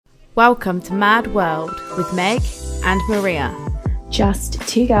Welcome to Mad World with Meg and Maria. Just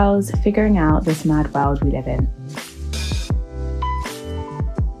two girls figuring out this mad world we live in.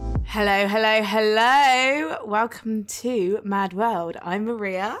 Hello, hello, hello. Welcome to Mad World. I'm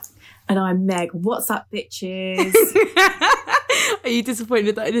Maria. And I'm Meg. What's up, bitches? Are you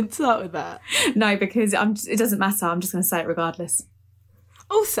disappointed that I didn't start with that? No, because it doesn't matter. I'm just going to say it regardless.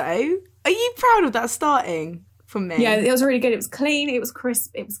 Also, are you proud of that starting from me? Yeah, it was really good. It was clean. It was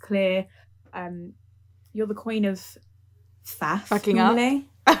crisp. It was clear. You're the queen of faff. Fucking normally.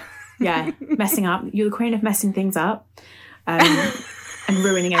 Up. Yeah, messing up. You're the queen of messing things up and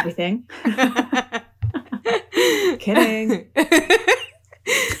ruining everything. Kidding.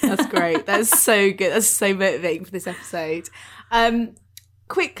 That's great. That's so good. That's so motivating for this episode.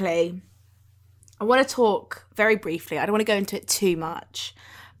 Quickly, I want to talk very briefly. I don't want to go into it too much,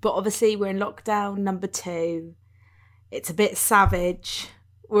 but obviously we're in lockdown number 2. It's a bit savage.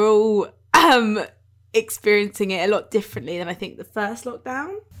 We're all experiencing it a lot differently than I think the first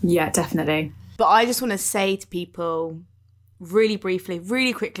lockdown. Yeah, definitely. But I just want to say to people really briefly,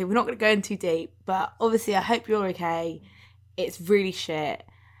 really quickly, we're not going to go in too deep, but obviously I hope you're okay. It's really shit.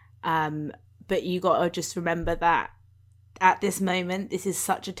 But you got to just remember that at this moment, this is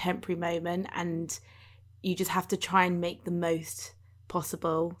such a temporary moment and you just have to try and make the most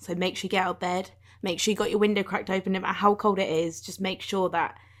possible. So make sure you get out of bed. Make sure you got your window cracked open, no matter how cold it is. Just make sure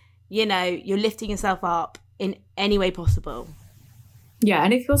that, you know, you're lifting yourself up in any way possible. Yeah,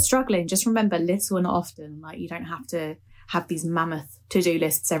 and if you're struggling, just remember little and often. Like, you don't have to have these mammoth to-do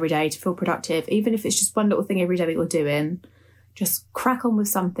lists every day to feel productive. Even if it's just one little thing every day that you're doing, just crack on with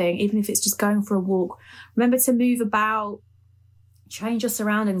something. Even if it's just going for a walk. Remember to move about, change your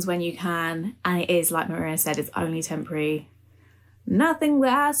surroundings when you can. And it is, like Maria said, it's only temporary. Nothing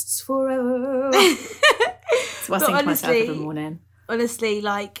lasts forever. That's what I think to myself every morning. Honestly,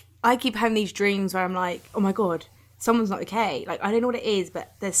 like, I keep having these dreams where I'm like, oh my God, someone's not okay. Like, I don't know what it is,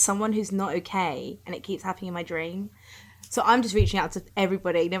 but there's someone who's not okay, and it keeps happening in my dream. So I'm just reaching out to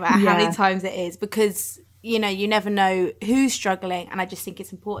everybody, no matter how many times it is, because, you know, you never know who's struggling, and I just think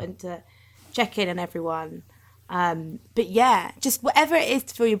it's important to check in on everyone. But yeah, just whatever it is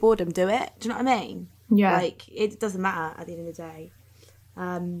to feel your boredom, do it. Do you know what I mean? Yeah. Like, it doesn't matter at the end of the day.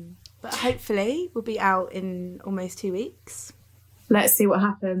 But hopefully we'll be out in almost 2 weeks. Let's see what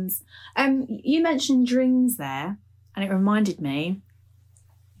happens. You mentioned dreams there, and it reminded me,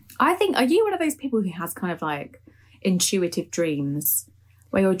 I think, are you one of those people who has kind of like intuitive dreams,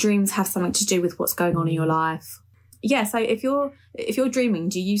 where your dreams have something to do with what's going on in your life? Yeah, so if you're dreaming,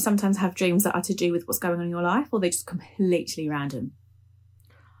 do you sometimes have dreams that are to do with what's going on in your life, or are they just completely random?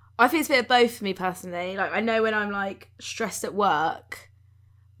 I think it's a bit of both for me personally. Like, I know when I'm like stressed at work,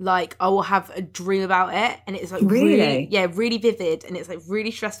 like I will have a dream about it, and it's like really vivid, and it's like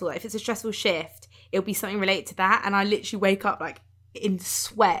really stressful. Like, if it's a stressful shift, it'll be something related to that, and I literally wake up like in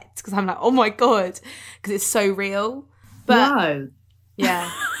sweat because I'm like, oh my God, because it's so real. But no.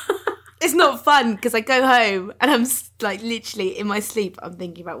 Yeah. It's not fun because I go home and I'm like literally in my sleep, I'm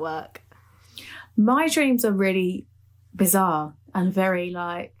thinking about work. My dreams are really bizarre and very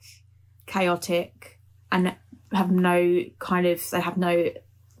like chaotic, and have no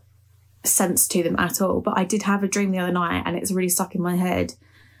sense to them at all. But I did have a dream the other night, and it's really stuck in my head.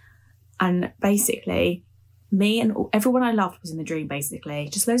 And basically, me and everyone I loved was in the dream, basically.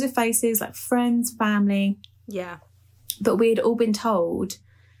 Just loads of faces, like friends, family. Yeah. But we had all been told,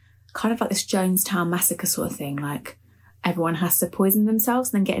 kind of like this Jonestown massacre sort of thing, like everyone has to poison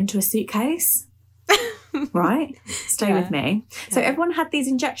themselves and then get into a suitcase. Right? Stay with me. Yeah. So everyone had these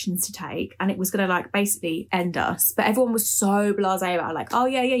injections to take, and it was going to like basically end us. But everyone was so blasé about it, like, oh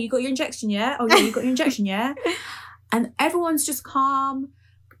yeah, you got your injection, yeah? Oh yeah, you got your injection, yeah? And everyone's just calm,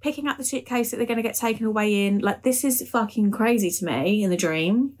 picking up the suitcase that they're going to get taken away in. Like, this is fucking crazy to me in the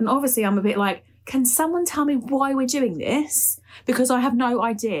dream. And obviously I'm a bit like, can someone tell me why we're doing this? Because I have no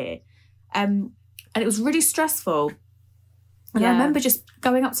idea. And it was really stressful. And I remember just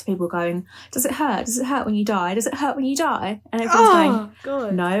going up to people going, does it hurt? Does it hurt when you die? Does it hurt when you die? And everyone's going,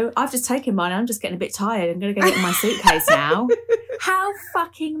 God. No, I've just taken mine. I'm just getting a bit tired. I'm going to go get in my suitcase now. How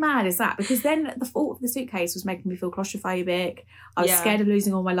fucking mad is that? Because then the thought of the suitcase was making me feel claustrophobic. I was scared of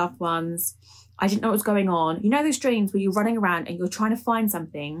losing all my loved ones. I didn't know what was going on. You know those dreams where you're running around and you're trying to find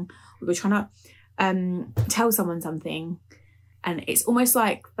something, or you're trying to tell someone something, and it's almost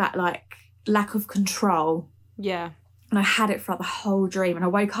like that, like, lack of control. Yeah. And I had it throughout the whole dream, and I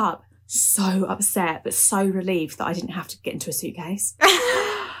woke up so upset but so relieved that I didn't have to get into a suitcase. And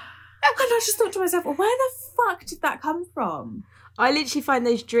I just thought to myself, well, where the fuck did that come from? I literally find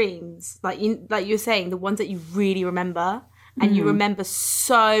those dreams, like you were saying, the ones that you really remember, and you remember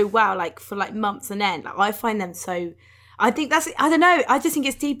so well, like for like months on end. Like I find them so, I think that's, I don't know, I just think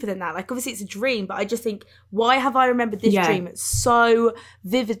it's deeper than that. Like obviously it's a dream, but I just think, why have I remembered this dream so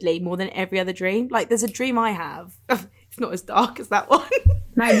vividly more than every other dream? Like there's a dream I have. It's not as dark as that one.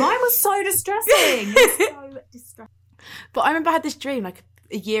 No, mine was so distressing. It was so distressing. But I remember I had this dream like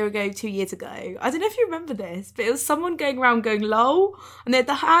a year ago, 2 years ago. I don't know if you remember this, but it was someone going around going lol, and they had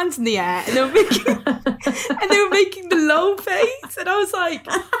their hands in the air, and they were making the lol face, and I was like,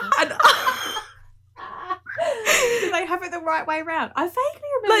 did they have it the right way around? I vaguely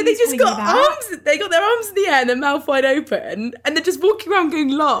remember. Like they just got arms, they got their arms in the air and their mouth wide open, and they're just walking around going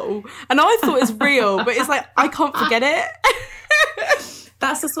lol, and I thought it was real, but it's like I can't forget it.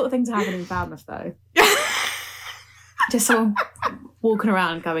 That's the sort of thing to happen in Falmouth, though. Just all walking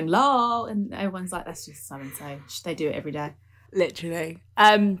around going lol, and everyone's like, that's just so and so. They do it every day. Literally.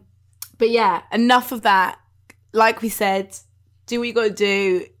 But yeah, enough of that. Like we said, do what you got to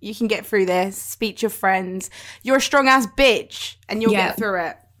do. You can get through this. Speak to your friends. You're a strong ass bitch, and you'll get through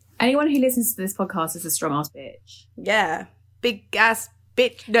it. Anyone who listens to this podcast is a strong ass bitch. Yeah, big ass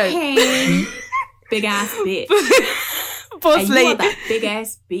bitch. No, hey, big ass bitch. Boss lady. You're that big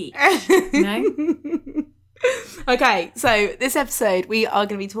ass bitch. You know? Okay, so this episode we are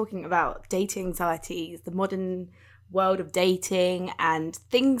going to be talking about dating anxieties, the modern world of dating, and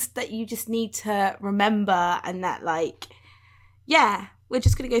things that you just need to remember, and that like, yeah, we're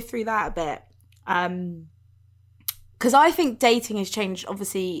just going to go through that a bit. Because I think dating has changed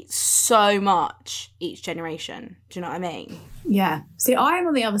obviously so much each generation. Do you know what I mean? Yeah. See, I'm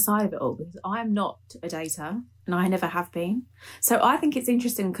on the other side of it all because I'm not a dater. And I never have been. So I think it's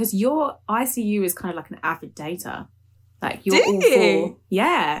interesting because I see you as kind of like an avid dater. Like you're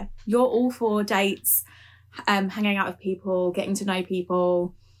you're all for dates, hanging out with people, getting to know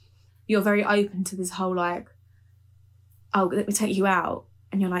people. You're very open to this whole like, oh, let me take you out.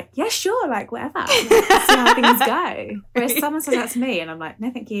 And you're like, yeah, sure, like whatever. Like, let's see how things go. Whereas someone says that to me and I'm like,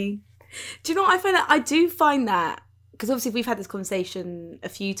 no, thank you. Do you know what I find that? I do find that, because obviously we've had this conversation a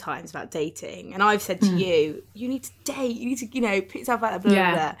few times about dating, and I've said to you, you need to date, you need to, put yourself out there, blah,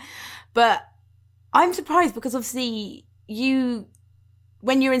 blah, blah. But I'm surprised because obviously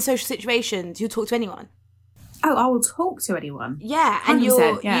when you're in social situations, you'll talk to anyone. Oh, I will talk to anyone. Yeah, and you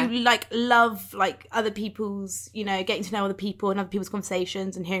like love like other people's, getting to know other people and other people's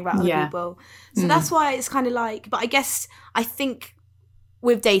conversations and hearing about other people. So that's why it's kind of like, but I think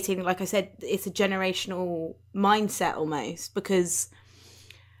with dating, like I said, it's a generational mindset almost, because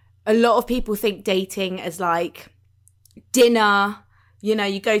a lot of people think dating as like dinner,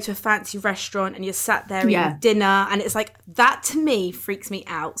 you go to a fancy restaurant and you're sat there eating dinner, and it's like, that to me freaks me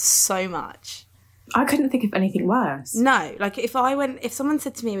out so much. I couldn't think of anything worse. No, like if someone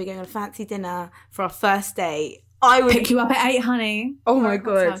said to me, we're going on a fancy dinner for our first date, I would pick you up at 8, honey. Oh my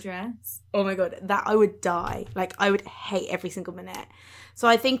God. Oh my God. That I would die. Like I would hate every single minute. So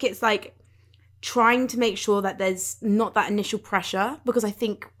I think it's like trying to make sure that there's not that initial pressure, because I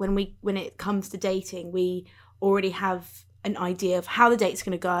think when it comes to dating, we already have an idea of how the date's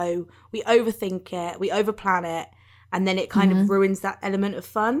going to go. We overthink it, we overplan it, and then it kind of ruins that element of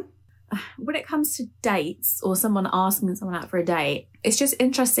fun. When it comes to dates or someone asking someone out for a date, it's just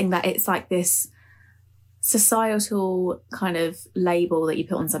interesting that it's like this societal kind of label that you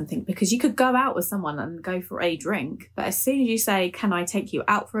put on something, because you could go out with someone and go for a drink, but as soon as you say, can I take you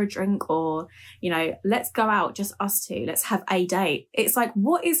out for a drink, or let's go out, just us two, let's have a date, it's like,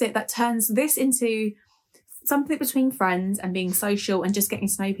 what is it that turns this into something between friends and being social and just getting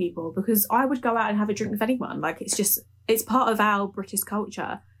to know people? Because I would go out and have a drink with anyone. Like it's part of our British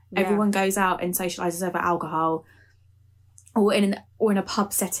culture. Everyone goes out and socializes over alcohol, or in a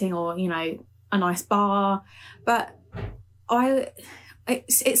pub setting, or a nice bar. But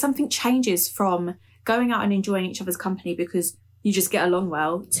it's something changes from going out and enjoying each other's company because you just get along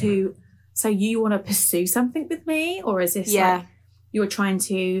well to, so you want to pursue something with me, or is this like you're trying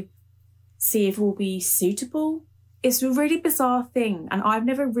to see if we'll be suitable? It's a really bizarre thing, and I've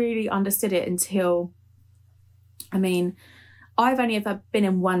never really understood it until, I've only ever been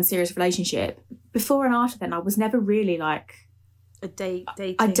in one serious relationship. Before and after then, I was never really like a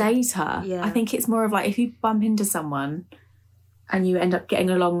dater. Yeah. I think it's more of like if you bump into someone and you end up getting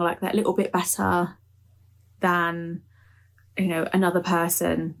along like that little bit better than, another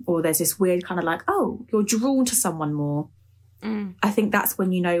person, or there's this weird kind of like, oh, you're drawn to someone more. I think that's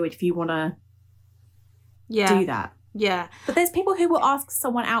when if you want to do that. Yeah. But there's people who will ask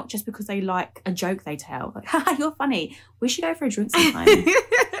someone out just because they like a joke they tell. Like, haha, you're funny. We should go for a drink sometime. And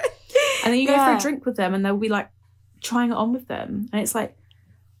then you go for a drink with them and they'll be like trying it on with them. And it's like,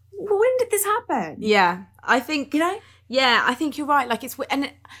 well, when did this happen? Yeah. I think, Yeah, I think you're right. Like and do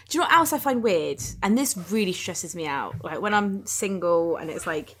you know what else I find weird? And this really stresses me out. Like when I'm single, and it's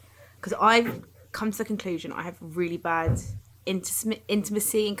like, because I've come to the conclusion I have really bad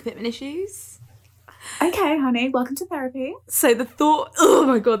intimacy and commitment issues. Okay, honey, welcome to therapy. So the thought, oh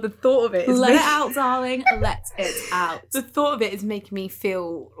my God, the thought of it is Let it out, darling. Let it out. The thought of it is making me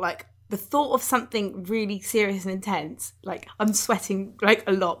feel like the thought of something really serious and intense. Like I'm sweating like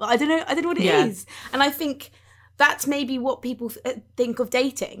a lot. But I don't know what it is. And I think that's maybe what people think of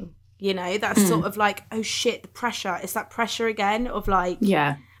dating. You know, that's sort of like, oh shit, the pressure. It's that pressure again of like,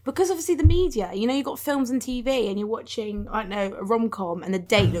 because obviously the media, you know, you've got films and TV and you're watching, I don't know, a rom-com and the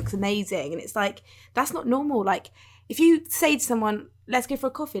date looks amazing. And it's like, that's not normal. Like, if you say to someone, let's go for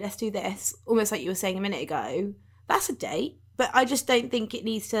a coffee, let's do this, almost like you were saying a minute ago, that's a date. But I just don't think it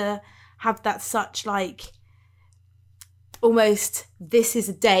needs to have that such like, almost, this is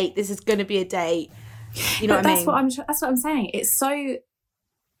a date, this is going to be a date. You know what I mean? That's what I'm saying. It's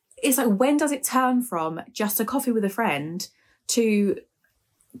like, when does it turn from just a coffee with a friend to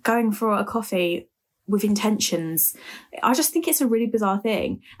going for a coffee with intentions? I just think it's a really bizarre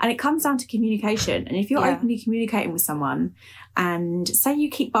thing, and it comes down to communication. And if you're openly communicating with someone, and say you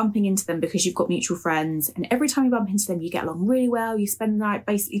keep bumping into them because you've got mutual friends, and every time you bump into them you get along really well, you spend the night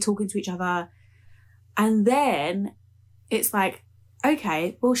basically talking to each other, and then it's like,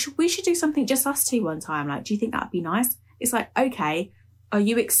 okay, well we should do something just us two one time, like, do you think that'd be nice? It's like, okay, are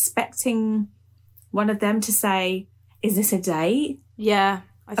you expecting one of them to say, is this a date?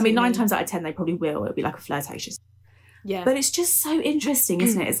 I mean, 9 times out of 10, they probably will. It'll be like a flirtatious. Yeah. But it's just so interesting,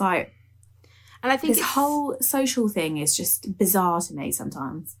 isn't it? It's like, and I think this whole social thing is just bizarre to me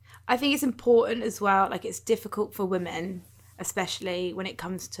sometimes. I think it's important as well. Like, it's difficult for women, especially when it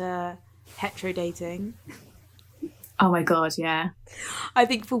comes to hetero dating. Oh my God, yeah. I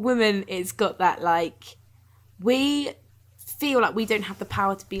think for women, it's got that, like, we feel like we don't have the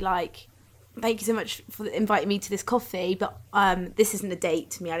power to be like, thank you so much for inviting me to this coffee, but this isn't a date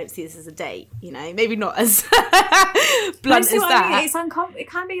to me. I don't see this as a date, you know. Maybe not as blunt as that. I mean? It's it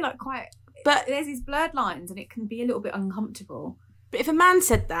can be like quite, but there's these blurred lines and it can be a little bit uncomfortable. But if a man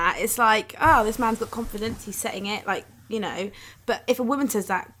said that, it's like, oh, this man's got confidence, he's setting it, like, you know. But if a woman says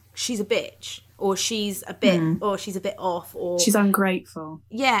that, she's a bitch, or she's a bit, or she's a bit off, or she's ungrateful.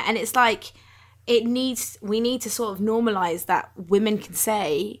 Yeah, and it's like, we need to sort of normalise that women can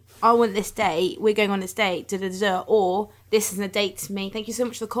say, I want this date, we're going on this date, or this isn't a date to me, thank you so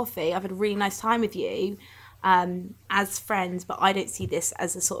much for the coffee, I've had a really nice time with you as friends, but I don't see this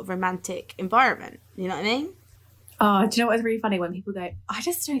as a sort of romantic environment. You know what I mean? Oh, do you know what's really funny? When people go, I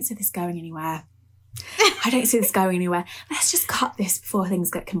just don't see this going anywhere. I don't see this going anywhere. Let's just cut this before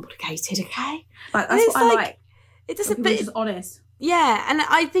things get complicated, okay? Like, that's what I like. It doesn't, but it's honest. Yeah, and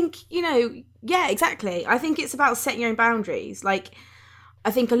I think, you know, yeah, exactly. I think it's about setting your own boundaries. Like, I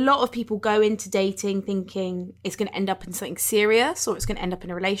think a lot of people go into dating thinking it's going to end up in something serious or it's going to end up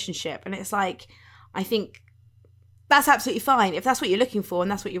in a relationship. And it's like, I think that's absolutely fine. If that's what you're looking for and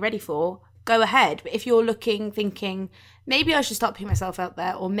that's what you're ready for, go ahead. But if you're thinking, maybe I should start putting myself out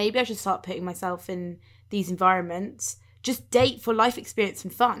there, or maybe I should start putting myself in these environments, just date for life experience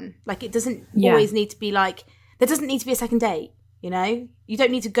and fun. Like, it doesn't always need to be like, there doesn't need to be a second date. You know, you don't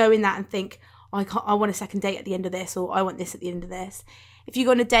need to go in that and think, oh, I want a second date at the end of this, or I want this at the end of this. If you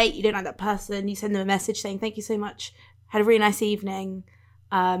go on a date, you don't like that person, you send them a message saying, thank you so much, had a really nice evening.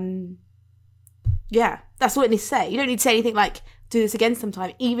 Yeah, that's all it needs to say. You don't need to say anything like, do this again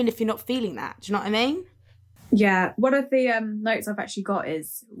sometime, even if you're not feeling that. Do you know what I mean? Yeah, one of the notes I've actually got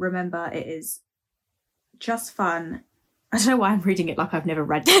is, remember, it is just fun. I don't know why I'm reading it like I've never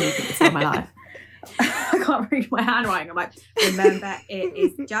read anything before in my life. I can't read my handwriting. I'm like, remember, it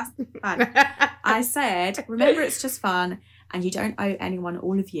is just fun. I said, remember, it's just fun, and you don't owe anyone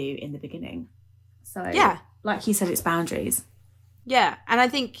all of you in the beginning. So, yeah, like you said, it's boundaries. Yeah, and I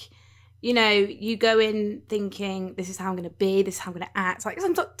think, you know, you go in thinking, this is how I'm going to be, this is how I'm going to act. Like,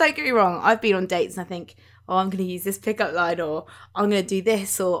 don't get me wrong, I've been on dates and I think, oh, I'm going to use this pickup line, or I'm going to do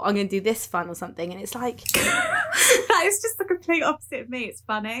this, or I'm going to do this fun or something. And it's like... that is just the complete opposite of me. It's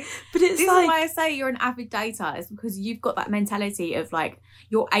funny. But this is why I say you're an avid dater, is because you've got that mentality of, like,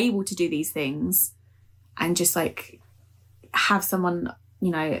 you're able to do these things and just, like, have someone,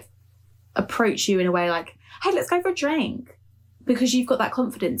 you know, approach you in a way like, hey, let's go for a drink. Because you've got that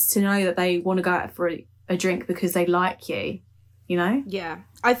confidence to know that they want to go out for a drink because they like you, you know? Yeah.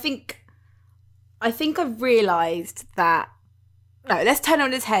 I think I've realised that... No, let's turn it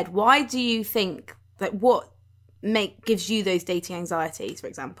on its head. Why do you think that gives you those dating anxieties, for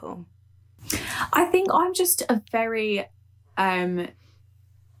example? I think I'm just a very,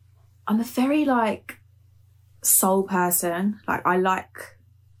 like, sole person. Like, I like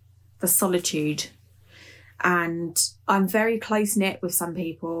the solitude, and I'm very close knit with some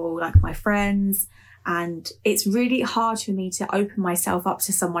people, like my friends, and it's really hard for me to open myself up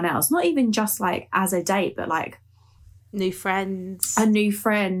to someone else, not even just like as a date, but like New friends. a new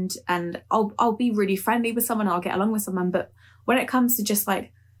friend. And I'll be really friendly with someone, I'll get along with someone, but when it comes to just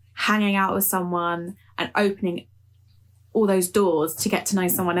like hanging out with someone and opening all those doors to get to know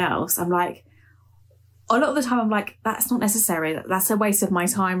someone else, I'm like, a lot of the time I'm like, that's not necessary. That's a waste of my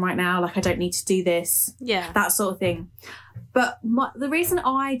time right now. Like, I don't need to do this. Yeah. That sort of thing. But the reason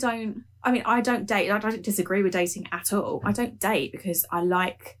I don't date, I don't disagree with dating at all. I don't date because I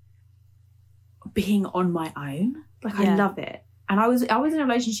like being on my own. Like, I love it. And I was in a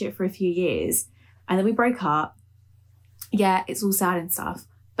relationship for a few years, and then we broke up. Yeah, it's all sad and stuff.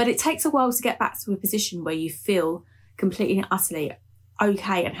 But it takes a while to get back to a position where you feel completely and utterly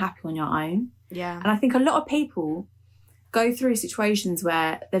okay and happy on your own. Yeah. And I think a lot of people go through situations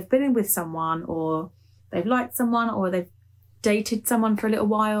where they've been in with someone, or they've liked someone, or they've dated someone for a little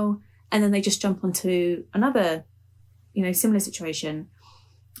while, and then they just jump onto another, similar situation,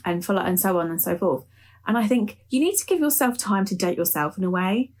 and so on and so forth. And I think you need to give yourself time to date yourself in a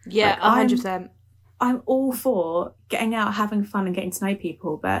way. Yeah, like, 100%. I'm all for getting out, having fun and getting to know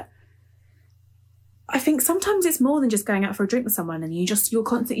people, but I think sometimes it's more than just going out for a drink with someone and you're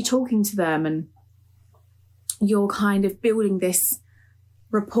constantly talking to them and you're kind of building this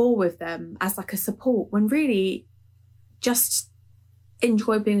rapport with them as like a support, when really just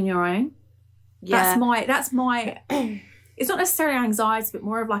enjoy being on your own. Yeah. That's my it's not necessarily anxiety, but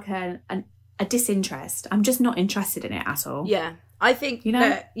more of like a disinterest. I'm just not interested in it at all. Yeah. I think,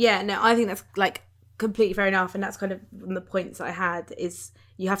 I think that's like completely fair enough. And that's kind of one of the points that I had, is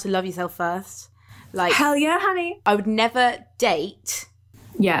you have to love yourself first. Like, hell yeah, honey. I would never date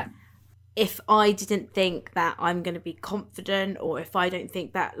Yeah. if I didn't think that I'm going to be confident, or if I don't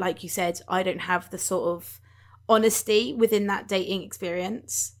think that, like you said, I don't have the sort of honesty within that dating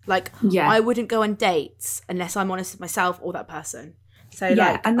experience. Like, I wouldn't go on dates unless I'm honest with myself or that person. So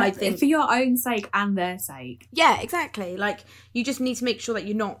and I think for your own sake and their sake. Yeah, exactly. Like, you just need to make sure that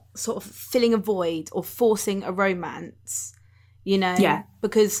you're not sort of filling a void or forcing a romance, Yeah.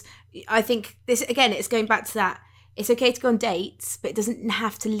 Because I think this, again, it's going back to that. It's okay to go on dates, but it doesn't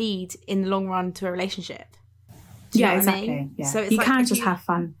have to lead in the long run to a relationship. Do you know what exactly. I mean? Yeah. So it's you like, can't just have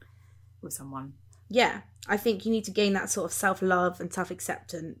fun with someone. Yeah, I think you need to gain that sort of self-love and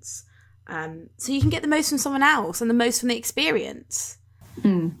self-acceptance, so you can get the most from someone else and the most from the experience.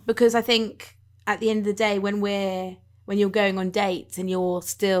 Because I think at the end of the day, when you're going on dates and you're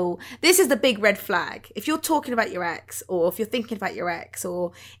still, this is the big red flag. If you're talking about your ex, or if you're thinking about your ex,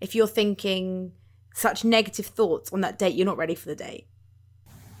 or if you're thinking such negative thoughts on that date, you're not ready for the date.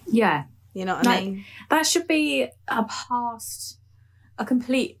 Yeah. You know what I mean? That should be a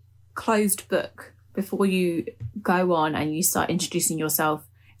complete closed book before you go on and you start introducing yourself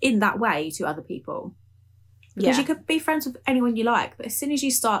in that way to other people. Because you could be friends with anyone you like, but as soon as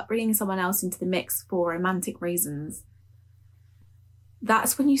you start bringing someone else into the mix for romantic reasons,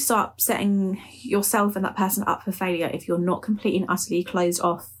 that's when you start setting yourself and that person up for failure if you're not completely and utterly closed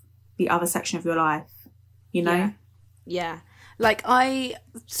off the other section of your life, Yeah. Like,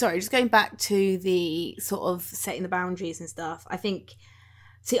 just going back to the sort of setting the boundaries and stuff, I think,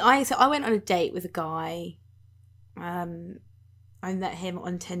 I went on a date with a guy, I met him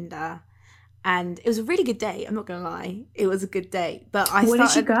on Tinder, and it was a really good date. I'm not going to lie. It was a good date. But Where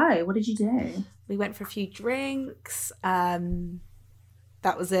did you go? What did you do? We went for a few drinks. That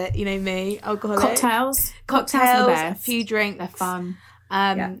was it. You know me, alcoholic. Cocktails, a few drinks. They're fun.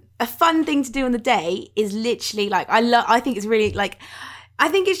 A fun thing to do on the day is literally like, I think it's really like, I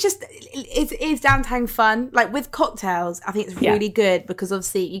think it's just, it is down to having fun. Like, with cocktails, I think it's really good because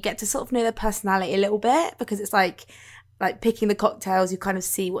obviously you get to sort of know their personality a little bit, because it's like picking the cocktails, you kind of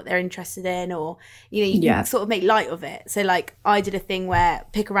see what they're interested in, or, you can sort of make light of it. So like, I did a thing where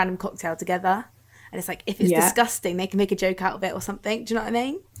pick a random cocktail together, and it's like, if it's disgusting, they can make a joke out of it or something. Do you know what I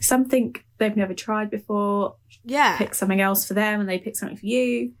mean? Something they've never tried before. Yeah. Pick something else for them and they pick something for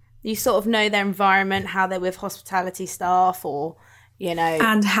you. You sort of know their environment, how they're with hospitality staff, or,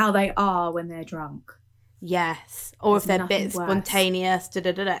 and how they are when they're drunk. Yes. Or if they're a bit spontaneous,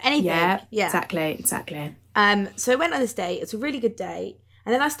 anything. Yeah, exactly. So I went on this date. It's a really good date.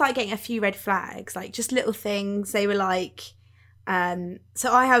 And then I started getting a few red flags, like just little things. They were like,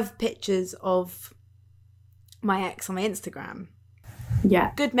 so I have pictures of my ex on my Instagram.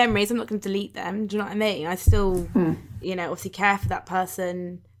 Yeah. Good memories. I'm not going to delete them. Do you know what I mean? I still, obviously care for that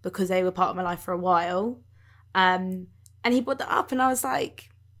person because they were part of my life for a while. And he brought that up and I was like,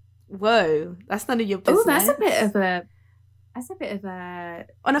 whoa, that's none of your Oh, business. that's a bit of a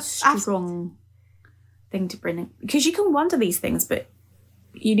On a strong thing to bring in. Because you can wonder these things, but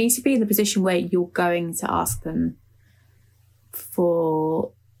you need to be in the position where you're going to ask them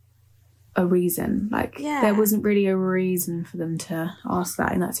for a reason. Like, there wasn't really a reason for them to ask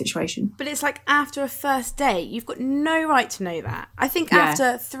that in that situation. But it's like after a first date, you've got no right to know that. I think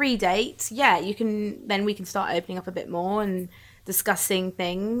after 3 dates, we can start opening up a bit more and discussing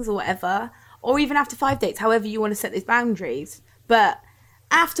things or whatever. Or even after 5 dates, however you want to set those boundaries. But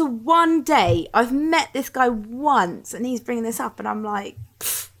after 1 date, I've met this guy once and he's bringing this up and I'm like,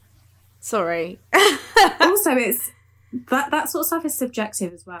 sorry. Also, it's that sort of stuff is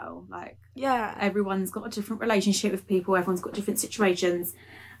subjective as well. Like, everyone's got a different relationship with people. Everyone's got different situations.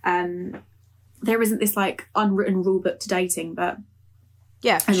 There isn't this like unwritten rule book to dating, but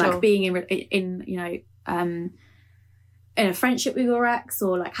like being in you know in a friendship with your ex,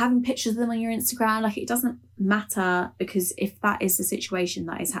 or like having pictures of them on your Instagram, like it doesn't matter, because if that is the situation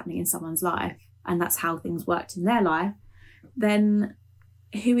that is happening in someone's life and that's how things worked in their life, then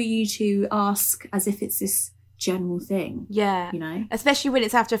who are you to ask as if it's this general thing? You know, especially when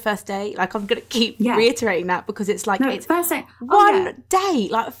it's after a first date. Like, I'm gonna keep reiterating that, because it's like, it's first date, one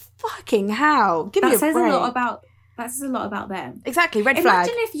date, like fucking hell, give me a break. That says a lot about them. Exactly. Red flag.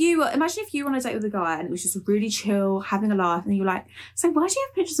 Imagine if you were on a date with a guy and it was just really chill, having a laugh, and you're like, so why do you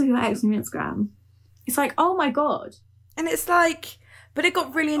have pictures of your ex on your Instagram? It's like, oh my God. And it's like, but it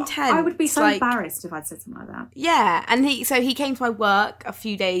got really intense. I would be so embarrassed if I'd said something like that. Yeah. And he came to my work a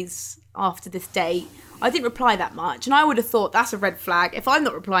few days after this date. I didn't reply that much, and I would have thought that's a red flag if I'm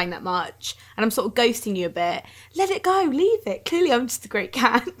not replying that much and I'm sort of ghosting you a bit. Let it go, leave it. Clearly I'm just a great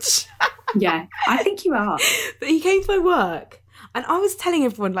catch. Yeah, I think you are. But he came to my work and I was telling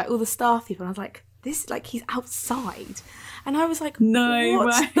everyone, like all the staff people, and I was like, this, like, he's outside. And I was like, no what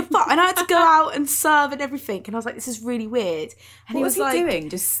way. the fuck? And I had to go out and serve and everything. And I was like, this is really weird. And what was he like, doing?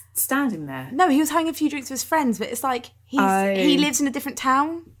 Just standing there? No, he was having a few drinks with his friends, but it's like, he lives in a different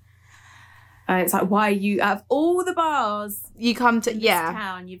town. It's like, why are you, out of all the bars you come to this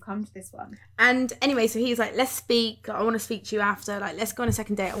town, you've come to this one. And anyway, so he's like, let's speak, I want to speak to you after, like, let's go on a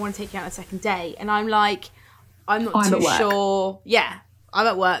second date, I want to take you out on a second date. And I'm like, I'm too sure. Yeah, I'm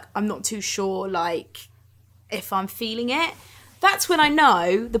at work, I'm not too sure, like, if I'm feeling it. That's when I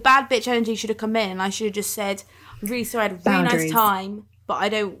know the bad bitch energy should have come in, and I should have just said, I'm really sorry, I had a really nice time, but I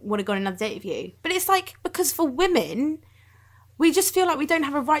don't want to go on another date with you. But it's like, because for women, we just feel like we don't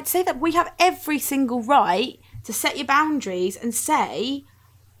have a right to say that. We have every single right to set your boundaries and say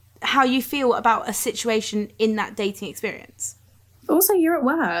how you feel about a situation in that dating experience. Also, you're at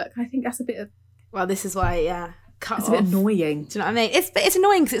work. I think that's a bit of... Well, this is why, It's a bit annoying. Do you know what I mean? It's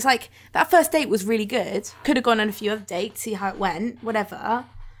annoying because it's like, that first date was really good. Could have gone on a few other dates, see how it went, whatever.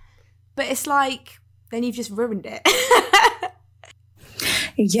 But it's like, then you've just ruined it.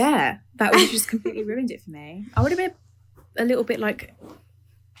 Yeah, that would have just completely ruined it for me. I would have been a little bit like,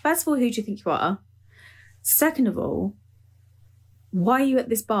 first of all, who do you think you are? Second of all, why are you at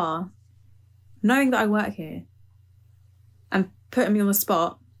this bar knowing that I work here and putting me on the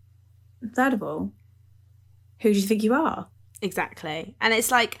spot? Third of all, who do you think you are? Exactly. And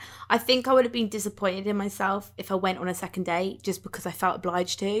it's like, I think I would have been disappointed in myself if I went on a second date just because I felt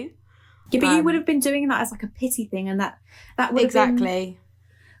obliged to. Yeah, but you would have been doing that as like a pity thing, and that would have been...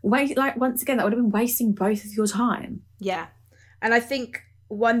 like, once again, that would have been wasting both of your time. Yeah. And I think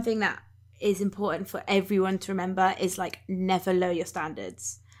one thing that is important for everyone to remember is, like, never lower your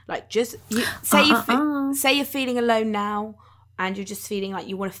standards. Like, just say you're feeling alone now and you're just feeling like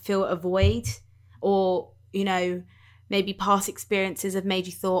you want to fill a void, or, you know, maybe past experiences have made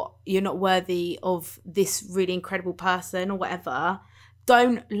you thought you're not worthy of this really incredible person or whatever.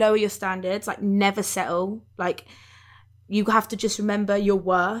 Don't lower your standards. Like, never settle. Like, you have to just remember your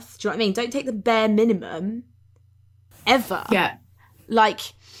worth. Do you know what I mean? Don't take the bare minimum ever. Yeah. Like,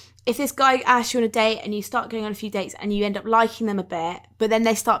 if this guy asks you on a date and you start going on a few dates and you end up liking them a bit, but then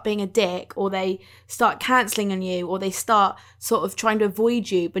they start being a dick, or they start cancelling on you, or they start sort of trying to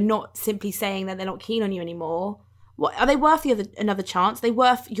avoid you but not simply saying that they're not keen on you anymore, what are they worth another chance? Are they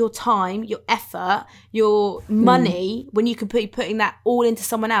worth your time, your effort, your money, when you could be putting that all into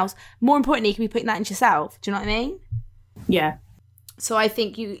someone else? More importantly, you could be putting that into yourself. Do you know what I mean? Yeah. So I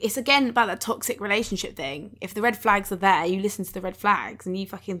think it's again about that toxic relationship thing. If the red flags are there, you listen to the red flags and you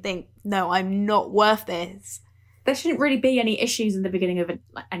fucking think, no, I'm not worth this. There shouldn't really be any issues in the beginning of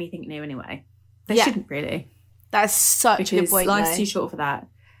anything new anyway. There shouldn't really. That's such a good point. Life's too short for that.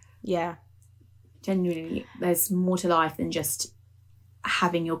 Yeah. Genuinely, there's more to life than just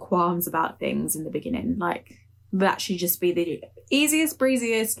having your qualms about things in the beginning. Like, that should just be the Easiest,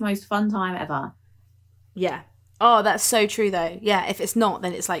 breeziest, most fun time ever. Yeah. Oh, that's so true though. Yeah, if it's not,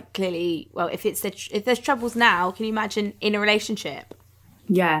 then it's like clearly, well, if there's troubles now, can you imagine in a relationship?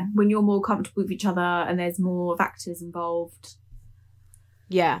 Yeah, when you're more comfortable with each other and there's more factors involved.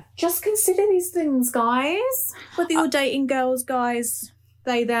 Yeah. Just consider these things, guys. Whether you're dating girls, guys,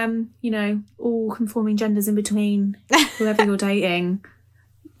 they, them, you know, all conforming genders in between, whoever you're dating,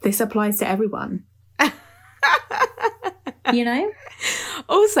 this applies to everyone. You know?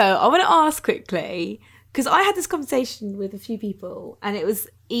 Also, I want to ask quickly, because I had this conversation with a few people, and it was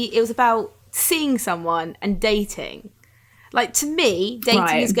about seeing someone and dating. Like, to me,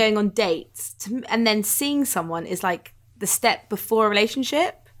 dating is going on dates, and then seeing someone is like the step before a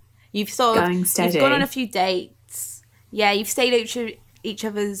relationship. You've sort of going steady. You've gone on a few dates. Yeah, you've stayed at each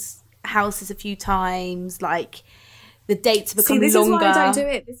other's houses a few times. Like, the dates become longer. See, this is why I don't do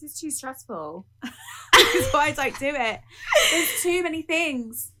it. This is too stressful. This is why I don't do it. There's too many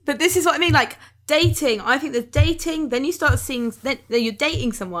things. But this is what I mean. Like, dating, I think there's dating, then you start seeing, then you're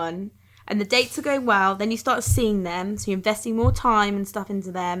dating someone, and the dates are going well, then you start seeing them, so you're investing more time and stuff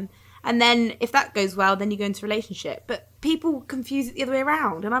into them, and then if that goes well, then you go into a relationship. But people confuse it the other way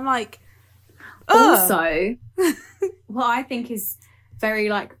around, and I'm like, ugh. Also, what I think is very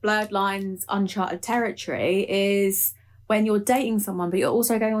like blurred lines, uncharted territory is when you're dating someone, but you're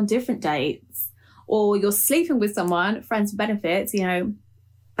also going on different dates, or you're sleeping with someone, friends with benefits, you know,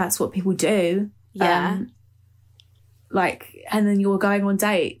 that's what people do. Yeah. And then you're going on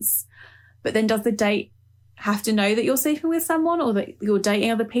dates. But then does the date have to know that you're sleeping with someone or that you're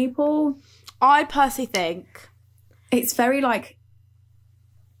dating other people? I personally think it's very like,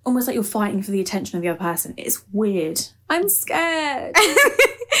 almost like you're fighting for the attention of the other person. It's weird. I'm scared.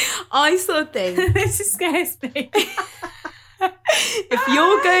 I sort of think this scares me.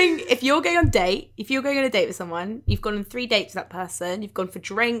 if you're going on a date with someone, you've gone on 3 dates with that person, you've gone for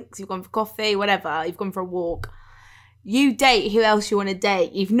drinks, you've gone for coffee, whatever, you've gone for a walk, you date who else you want to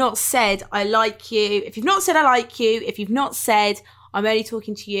date. You've not said I like you. If you've not said I like you, if you've not said I'm only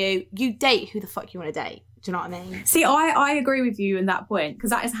talking to you, you date who the fuck you want to date. Do you know what I mean? See, I agree with you in that point,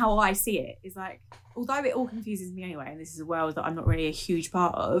 because that is how I see it. It's like, although it all confuses me anyway, and this is a world that I'm not really a huge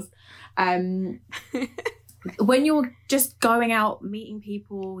part of, when you're just going out, meeting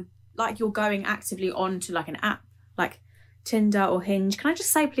people, like you're going actively onto like an app, like Tinder or Hinge. Can I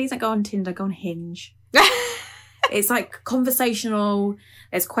just say, please don't go on Tinder, go on Hinge. It's like conversational,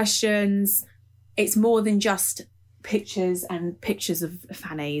 there's questions. It's more than just pictures of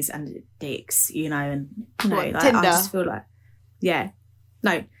fannies and dicks, you know, and you know, like, Tinder? I just feel like, yeah.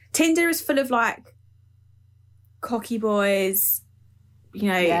 No, Tinder is full of like cocky boys, you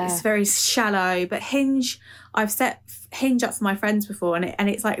know, It's very shallow. But Hinge, I've set Hinge up for my friends before, and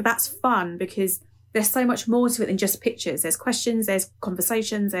it's like, that's fun because there's so much more to it than just pictures. There's questions, there's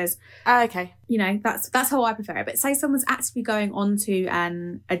conversations, there's okay, you know, that's how I prefer it. But say someone's actively going onto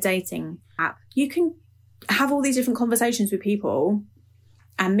a dating app, you can have all these different conversations with people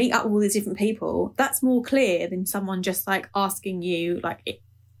and meet up with all these different people. That's more clear than someone just like asking you, like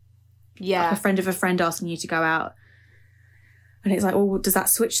a friend of a friend asking you to go out. And it's like, oh, does that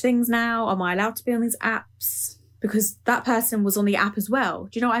switch things now? Am I allowed to be on these apps? Because that person was on the app as well.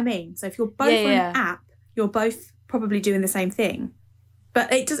 Do you know what I mean? So if you're both on an app, you're both probably doing the same thing.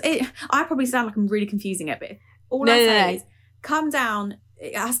 But I probably sound like I'm really confusing it, but all I say is come down.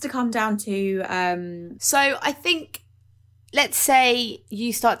 It has to come down to... So I think, let's say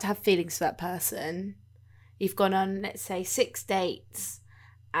you start to have feelings for that person. You've gone on, let's say, 6 dates,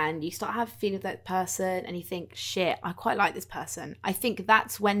 and you start to have a feeling for that person, and you think, shit, I quite like this person. I think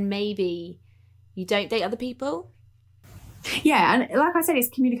that's when maybe you don't date other people. Yeah, and like I said, it's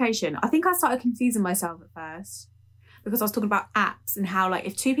communication. I think I started confusing myself at first because I was talking about apps and how, like,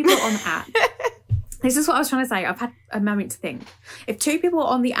 if 2 people are on the app... This is what I was trying to say. I've had a moment to think. If 2 people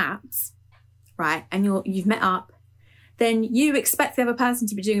are on the apps, right, and you've met up, then you expect the other person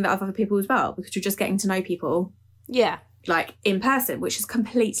to be doing that with other people as well, because you're just getting to know people. Yeah. Like in person, which is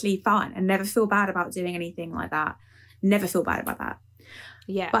completely fine, and never feel bad about doing anything like that. Never feel bad about that.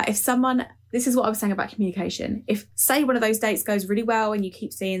 Yeah. But if someone, this is what I was saying about communication. If, say, one of those dates goes really well and you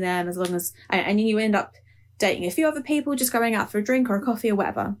keep seeing them as long as, and you end up dating a few other people, just going out for a drink or a coffee or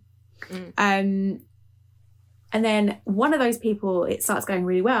whatever. And then one of those people, it starts going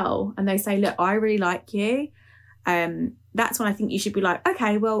really well, and they say, look, I really like you. That's when I think you should be like,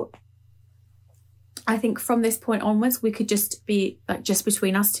 okay, well, I think from this point onwards, we could just be like just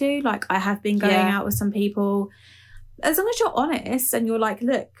between us 2. Like, I have been going out with some people. As long as you're honest and you're like,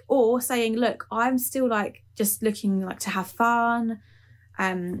 look, or saying, look, I'm still like just looking like to have fun.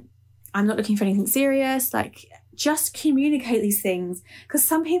 I'm not looking for anything serious. Like, just communicate these things, because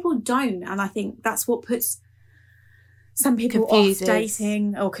some people don't, and I think that's what puts some people off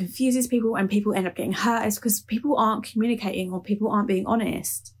dating or confuses people, and people end up getting hurt, is because people aren't communicating or people aren't being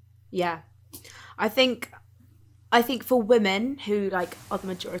honest. Yeah. I think for women who like are the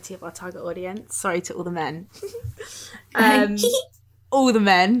majority of our target audience, sorry to all the men, all the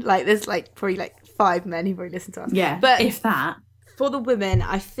men, like there's like probably like 5 men who probably listen to us. Yeah, but if that. For the women,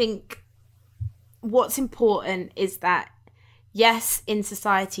 I think what's important is that, yes, in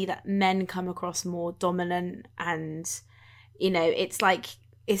society that men come across more dominant, and, you know, it's like,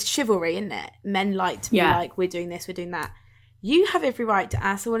 it's chivalry, isn't it? Men like to be like, we're doing this, we're doing that. You have every right to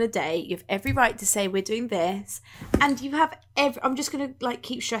ask someone a date. You have every right to say, we're doing this. And you have I'm just going to like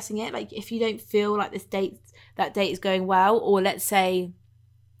keep stressing it. Like, if you don't feel like that date is going well, or let's say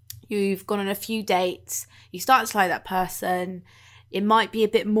you've gone on a few dates, you start to like that person, it might be a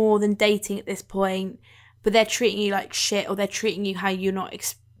bit more than dating at this point, but they're treating you like shit, or they're treating you how you're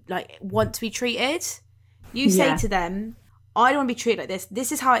not want to be treated. You say to them, I don't want to be treated like this.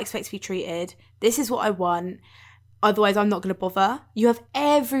 This is how I expect to be treated. This is what I want. Otherwise, I'm not going to bother. You have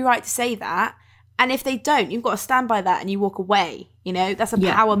every right to say that. And if they don't, you've got to stand by that and you walk away. You know, that's a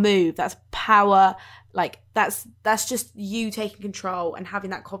power move. That's power. Like, that's just you taking control and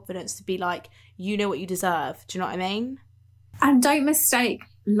having that confidence to be like, you know what you deserve. Do you know what I mean? And don't mistake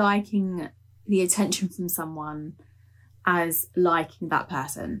liking the attention from someone as liking that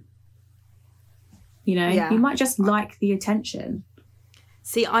person. You know, you might just like the attention.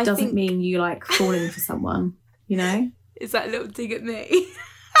 See, I doesn't mean you like falling for someone, you know? Is that a little dig at me?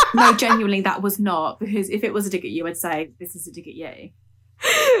 No, genuinely, that was not. Because if it was a dig at you, I'd say, this is a dig at you.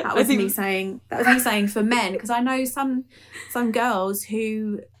 That was me saying for men, because I know some girls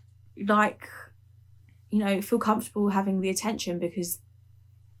who like, you know, feel comfortable having the attention because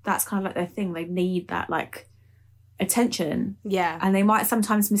that's kind of like their thing. They need that like attention. Yeah. And they might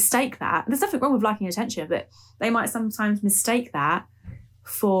sometimes mistake that. There's nothing wrong with liking attention, but they might sometimes mistake that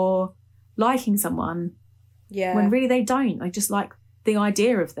for liking someone. Yeah. When really they don't. They just like the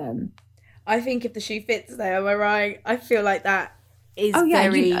idea of them. I think if the shoe fits though, am I right? I feel like that is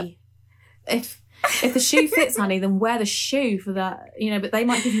very... You know, if the shoe fits, honey, then wear the shoe for that, you know, but they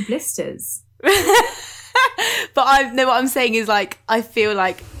might give you blisters. But what I'm saying is like, I feel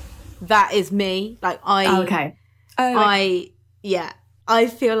like that is me. Like I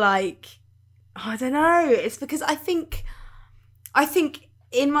feel like, I don't know. It's because I think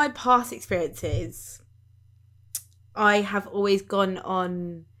in my past experiences, I have always gone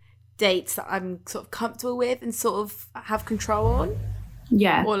on dates that I'm sort of comfortable with and sort of have control on.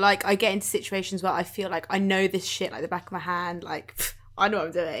 Yeah. Or like I get into situations where I feel like I know this shit like the back of my hand, like I know what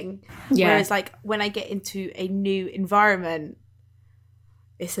I'm doing. Yeah. Whereas like when I get into a new environment,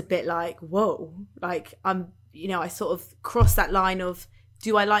 it's a bit like, whoa, like I sort of cross that line of,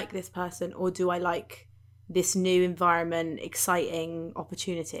 do I like this person or do I like this new environment, exciting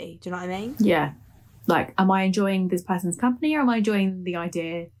opportunity? Do you know what I mean? Yeah. Like, am I enjoying this person's company or am I enjoying the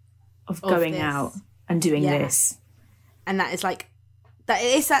idea of going out and doing this? And that is like,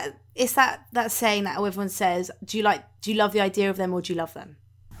 it's that saying that everyone says, do you love the idea of them or do you love them?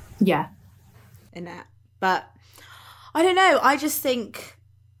 Yeah. In that. But I don't know.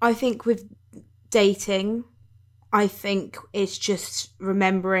 I think with dating, I think it's just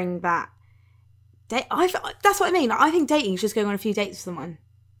remembering that that's what I mean. Like, I think dating is just going on a few dates with someone.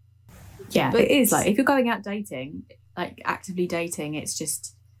 Yeah, but it is. Like, if you're going out dating, like actively dating, it's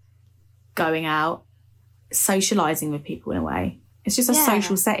just going out, socialising with people in a way. It's just a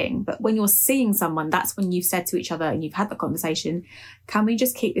social setting. But when you're seeing someone, that's when you've said to each other and you've had the conversation, can we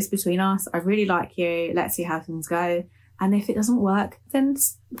just keep this between us? I really like you. Let's see how things go. And if it doesn't work, then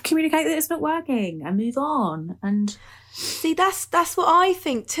communicate that it's not working and move on. And see, that's what I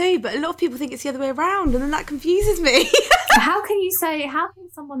think too. But a lot of people think it's the other way around, and then that confuses me. How can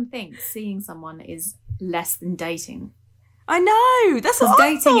someone think seeing someone is less than dating? I know. That's what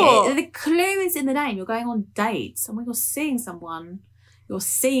I thought. The clue is in the name. You're going on dates, and when you're seeing someone, you're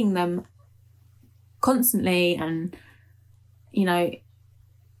seeing them constantly, and you know,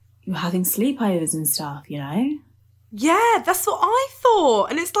 you're having sleepovers and stuff. You know. Yeah, that's what I thought.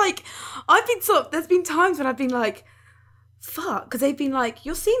 And it's like, there's been times when I've been like, fuck, because they've been like,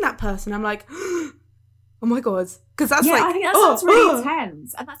 you're seeing that person. I'm like, oh my God. Because that's I think that sounds really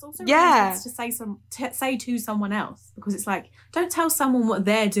tense. And that's also really tense to say to someone else, because it's like, don't tell someone what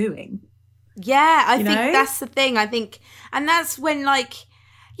they're doing. Yeah, I think that's the thing. I think, and that's when like,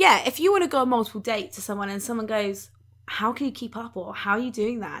 yeah, if you want to go on multiple dates to someone and someone goes, how can you keep up? Or how are you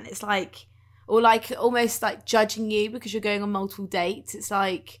doing that? And it's like, or like almost like judging you because you're going on multiple dates. It's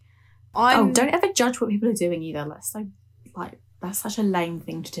like, Don't ever judge what people are doing either. That's such a lame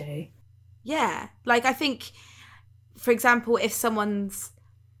thing to do. Yeah. Like, I think, for example, if someone's...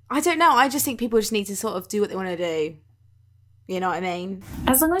 I don't know. I just think people just need to sort of do what they want to do. You know what I mean?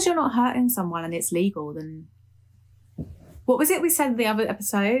 As long as you're not hurting someone and it's legal, then... What was it we said in the other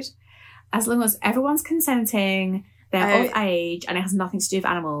episode? As long as everyone's consenting, they're of age, and it has nothing to do with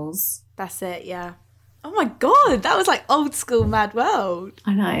animals. That's it, yeah. Oh my God, that was like old school Mad World.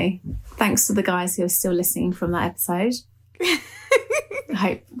 I know. Thanks to the guys who are still listening from that episode.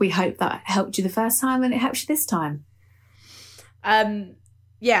 We hope that helped you the first time and it helps you this time.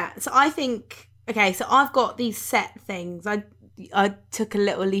 Yeah, so I think... Okay, so I've got these set things. I took a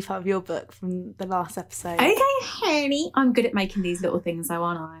little leaf out of your book from the last episode. Okay, honey. I'm good at making these little things though,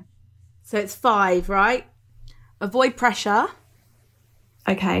 aren't I? So it's 5, right? Avoid pressure.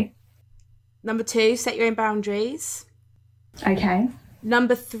 Okay. Number 2, set your own boundaries. Okay.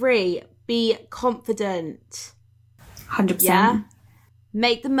 Number 3, be confident. 100%. Yeah?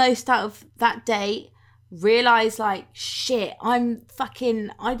 Make the most out of that date. Realise, like, shit, I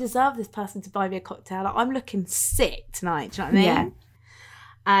deserve this person to buy me a cocktail. Like, I'm looking sick tonight. Do you know what I mean?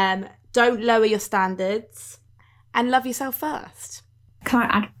 Yeah. Don't lower your standards. And love yourself first. Can I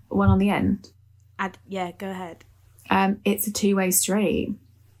add one on the end? Yeah, go ahead. It's a two-way street.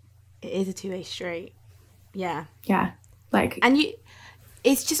 It is a two-way street. Yeah. Yeah. Like... And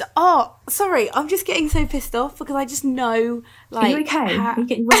it's just, sorry, I'm just getting so pissed off because I just know, like... Are you okay? Are you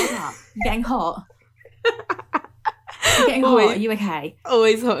getting woken up? You're getting hot? You're getting hot? Are you okay?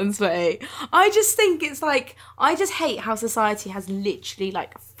 Always hot and sweaty. I just think it's like... I just hate how society has literally,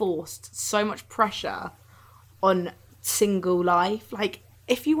 like, forced so much pressure on single life. Like,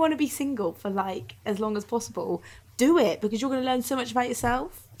 if you want to be single for, like, as long as possible, do it because you're going to learn so much about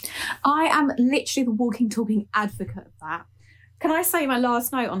yourself. I am literally the walking, talking advocate of that. Can I say my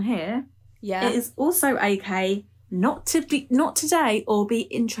last note on here? Yeah. It is also okay not to date or be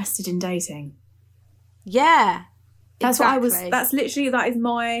interested in dating. Yeah. That's exactly.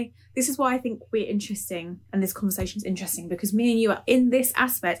 This is why I think we're interesting and this conversation is interesting because me and you are in this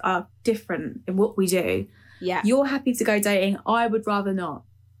aspect are different in what we do. Yeah. You're happy to go dating. I would rather not.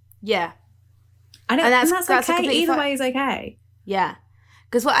 Yeah. And that's okay. Either way is okay. Yeah.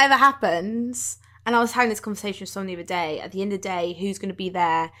 Because whatever happens, and I was having this conversation with someone the other day, at the end of the day, who's going to be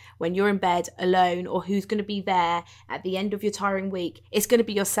there when you're in bed alone or who's going to be there at the end of your tiring week? It's going to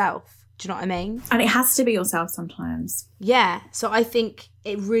be yourself. Do you know what I mean? And it has to be yourself sometimes. Yeah. So I think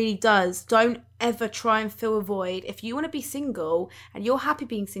it really does. Don't ever try and fill a void. If you want to be single and you're happy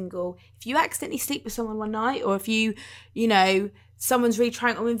being single, if you accidentally sleep with someone one night or if you someone's really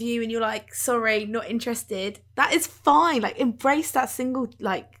trying on with you and you're like, sorry, not interested, that is fine. Like, embrace that single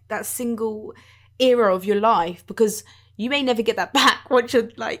era of your life because you may never get that back once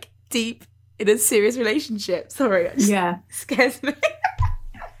you're, like, deep in a serious relationship. Sorry. Yeah. Scares me.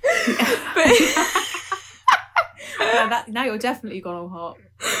 Now you're definitely gone all hot.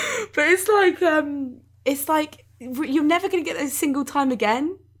 But it's like you're never going to get this single time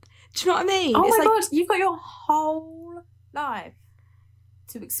again. Do you know what I mean? Oh my God, you've got your whole life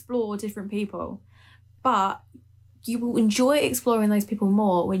to explore different people, but you will enjoy exploring those people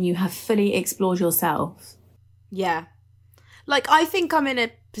more when you have fully explored yourself. Yeah. Like, I think I'm in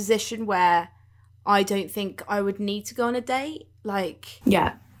a position where I don't think I would need to go on a date. Like,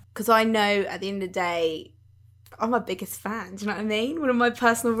 yeah. Because I know at the end of the day, I'm my biggest fan. Do you know what I mean? One of my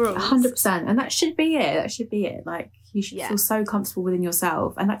personal rules. 100%. And that should be it. Like, you should feel so comfortable within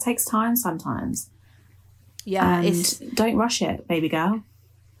yourself. And that takes time sometimes. Yeah. And don't rush it, baby girl.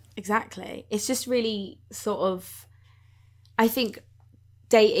 Exactly. It's just really sort of... I think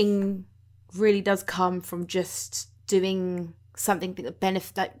dating really does come from just doing something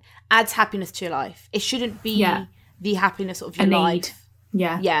that adds happiness to your life. It shouldn't be the happiness of your life.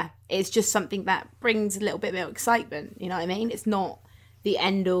 Yeah. Yeah. It's just something that brings a little bit more excitement. You know what I mean? It's not the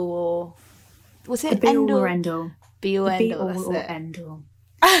end all or... Was it the be all or end all? Be all, end all. Be all or end all.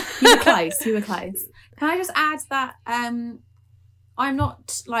 You were close. Can I just add that I'm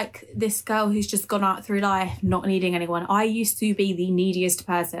not like this girl who's just gone out through life not needing anyone. I used to be the neediest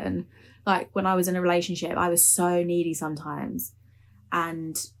person. Like, when I was in a relationship, I was so needy sometimes.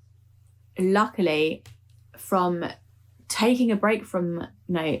 And luckily, from taking a break from,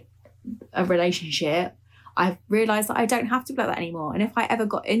 a relationship, I've realised that I don't have to be like that anymore. And if I ever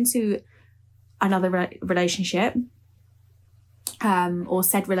got into another relationship, or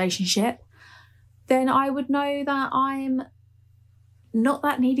said relationship, then I would know that I'm not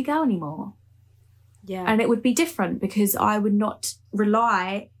that needy girl anymore. Yeah. And it would be different because I would not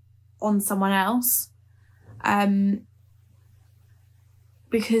rely on someone else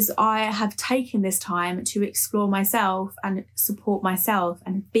because I have taken this time to explore myself and support myself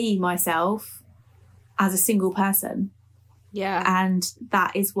and be myself as a single person. Yeah. And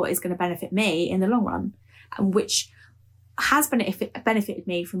that is what is going to benefit me in the long run, and which has benefited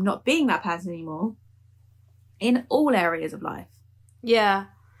me from not being that person anymore in all areas of life. Yeah.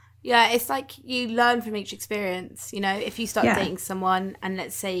 Yeah, it's like you learn from each experience. You know, if you start dating someone and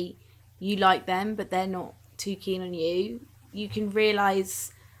let's say you like them, but they're not too keen on you, you can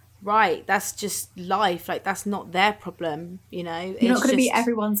realise, right, that's just life. Like, that's not their problem, you know. You're not going to be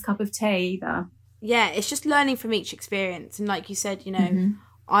everyone's cup of tea either. Yeah, it's just learning from each experience. And like you said, you know,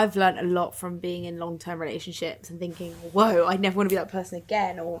 I've learned a lot from being in long-term relationships and thinking, whoa, I never want to be that person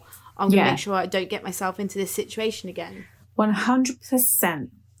again, or I'm going to make sure I don't get myself into this situation again. 100%.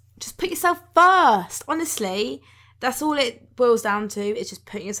 Just put yourself first. Honestly, that's all it boils down to, is just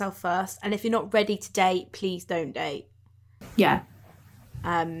putting yourself first. And if you're not ready to date, please don't date. Yeah.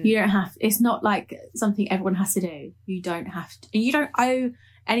 You don't have, it's not like something everyone has to do. You don't have to, and you don't owe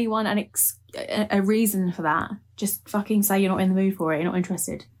anyone a reason for that. Just fucking say you're not in the mood for it, you're not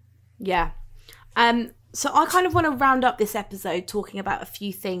interested. Yeah. So I kind of want to round up this episode talking about a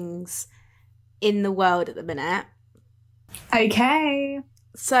few things in the world at the minute. Okay.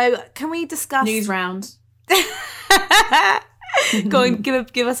 So can we discuss news round? Go on,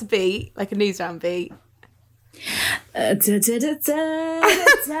 give us a beat, like a news round beat. Do you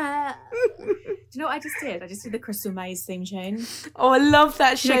know what I just did? I just did the Crystal Maze theme tune. Oh, I love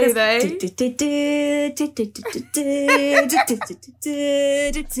that show though.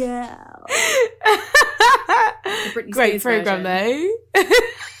 Great program though.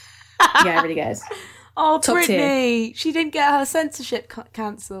 Yeah, really good. Oh, top Britney. Tier. She didn't get her censorship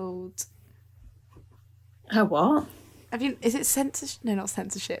cancelled. Her what? Is it censorship? No, not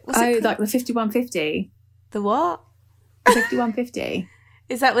censorship. What's it like the 5150. The what? 5150.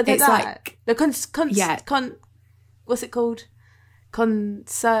 Is that what it's like? The what's it called?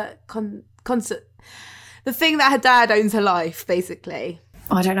 Concert. The thing that her dad owns her life, basically.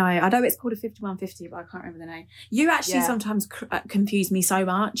 I don't know. I know it's called a 5150, but I can't remember the name. You actually sometimes confuse me so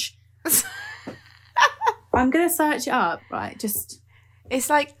much. I'm gonna search it up, right? Just it's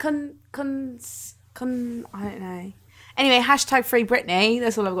like I don't know. Anyway, hashtag free Britney.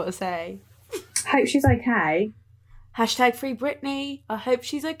 That's all I've got to say. Hope she's okay. Hashtag free Britney. I hope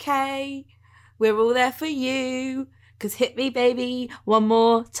she's okay. We're all there for you. 'Cause hit me, baby, one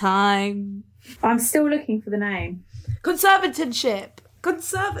more time. I'm still looking for the name. Conservatorship.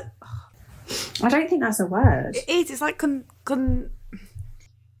 I don't think that's a word. It is. It's like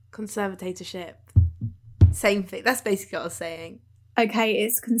conservatorship. Same thing. That's basically what I was saying. Okay,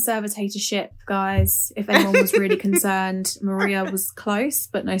 it's conservatorship, guys. If anyone was really concerned, Maria was close,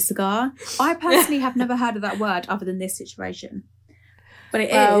 but no cigar. I personally have never heard of that word other than this situation. But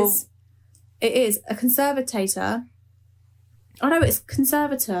it is a conservator. Oh no, it's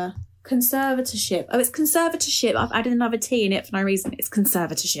conservatorship. Oh, it's conservatorship. I've added another T in it for no reason. It's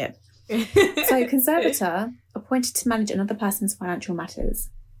conservatorship. So conservator, appointed to manage another person's financial matters.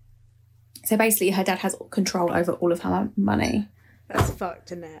 So basically her dad has control over all of her money. That's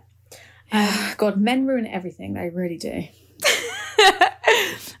fucked, isn't it? God, men ruin everything. They really do.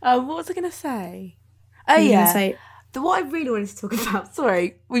 What was I going to say? Oh, yeah. What I really wanted to talk about,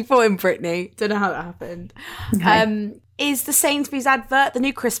 sorry, we brought in Britney. Don't know how that happened. Okay. Is the Sainsbury's advert, the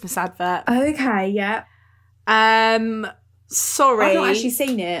new Christmas advert. Okay, yeah. Sorry. I've not actually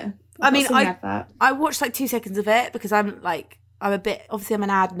seen it. I watched like 2 seconds of it because I'm an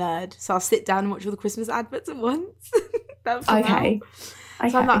ad nerd, so I'll sit down and watch all the Christmas adverts at once. Okay.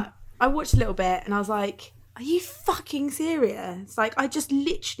 So I watched a little bit and I was like, are you fucking serious? Like, I just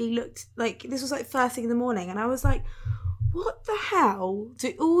literally looked, like, this was like first thing in the morning and I was like, what the hell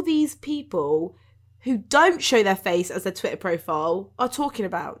do all these people who don't show their face as their Twitter profile are talking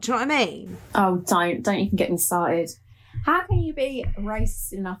about? Do you know what I mean? Oh, don't even get me started. How can you be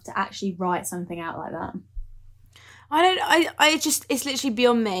racist enough to actually write something out like that? It's literally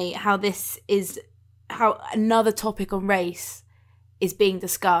beyond me how another topic on race is being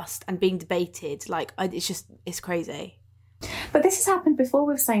discussed and being debated. Like, it's crazy. But this has happened before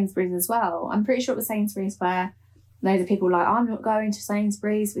with Sainsbury's as well. I'm pretty sure it was Sainsbury's where loads of people were like, I'm not going to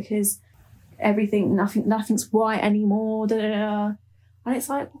Sainsbury's because nothing's white anymore. Da, da, da. And it's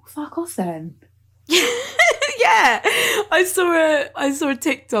like, well, fuck off then. Yeah. I saw a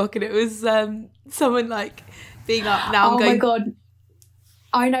TikTok and it was someone like being up now. Oh my God.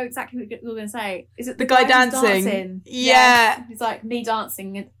 I know exactly what you're going to say. Is it the guy dancing? Yeah. It's like me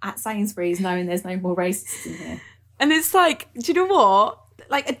dancing at Sainsbury's knowing there's no more racists in here. And it's like, do you know what?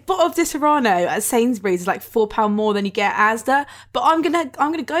 like a bottle of Disaronno at Sainsbury's is like £4 more than you get at Asda. But I'm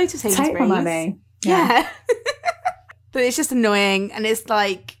gonna go to Sainsbury's. Take my money. Yeah. But it's just annoying, and it's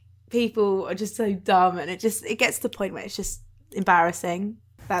like people are just so dumb, and it gets to the point where it's just embarrassing.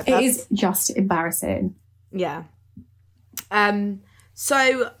 It is just embarrassing. Yeah.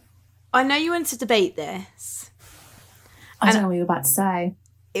 So I know you wanted to debate this. I don't know what you were about to say.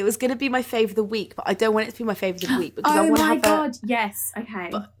 It was going to be my favourite of the week, but I don't want it to be my favourite of the week because I want to have God! Yes.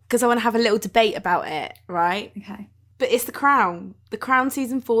 Okay. Because I want to have a little debate about it, right? Okay. But it's The Crown. The Crown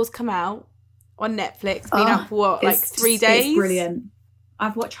season 4's come out on Netflix. Been out for what, like 3 days? It's brilliant.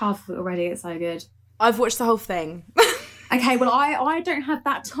 I've watched half of it already. It's so good. I've watched the whole thing. Okay, well, I don't have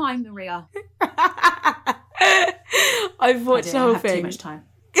that time, Maria. I've watched the whole thing. Too much time.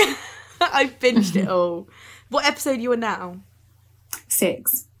 I've binged it all. What episode are you on now?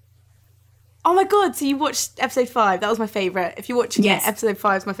 6. Oh my God, so you watched episode 5. That was my favourite. If you're watching it, episode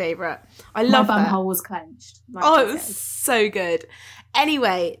 5 is my favourite. I love that. My bum hole was clenched. Like it was so good.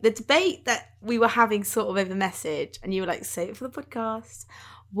 Anyway, the debate that we were having sort of over message, and you were like, say it for the podcast,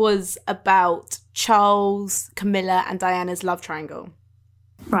 was about Charles, Camilla and Diana's love triangle.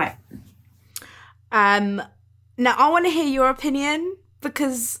 Right. Now, I want to hear your opinion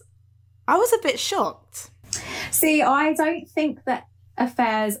because I was a bit shocked. See, I don't think that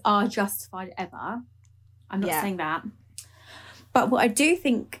affairs are justified ever. I'm not saying that. But what I do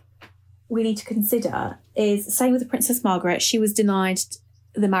think we need to consider is, say with the Princess Margaret, she was denied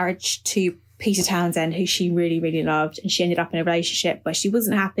the marriage to Peter Townsend, who she really, really loved, and she ended up in a relationship where she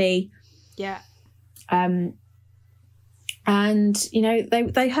wasn't happy. Yeah. And, you know,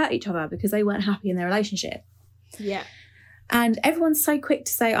 they hurt each other because they weren't happy in their relationship. Yeah. And everyone's so quick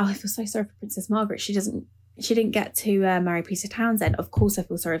to say, oh, I feel so sorry for Princess Margaret. She didn't get to marry Peter Townsend. Of course I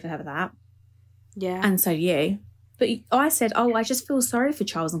feel sorry for her for that. Yeah. And so do you. But I said, oh, I just feel sorry for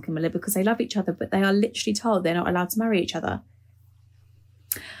Charles and Camilla because they love each other, but they are literally told they're not allowed to marry each other.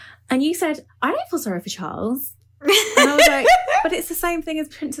 And you said, I don't feel sorry for Charles. And I was like, but it's the same thing as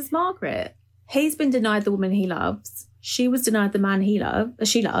Princess Margaret. He's been denied the woman he loves. She was denied the man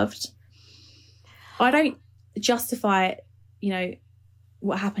she loved. I don't justify, you know,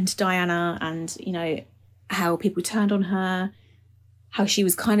 what happened to Diana and, you know, how people turned on her, how she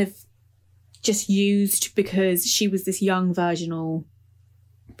was kind of just used because she was this young virginal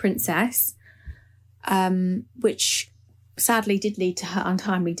princess, which sadly did lead to her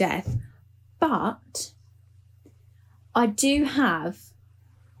untimely death. But I do have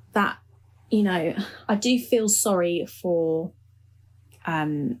that, you know, I do feel sorry for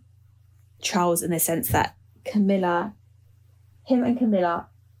Charles in the sense that him and Camilla,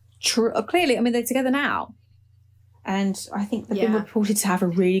 clearly, I mean, they're together now. And I think they've been reported to have a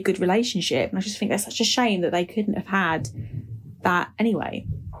really good relationship. And I just think that's such a shame that they couldn't have had that anyway.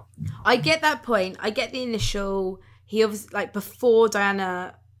 I get that point. I get the initial, he obviously, like, before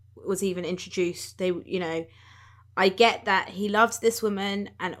Diana was even introduced, they, you know, I get that he loves this woman,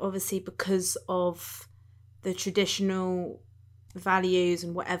 and obviously because of the traditional values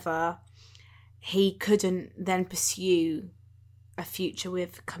and whatever, he couldn't then pursue a future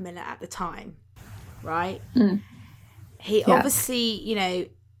with Camilla at the time, right? He obviously, you know,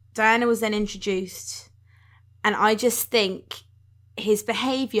 Diana was then introduced, and I just think his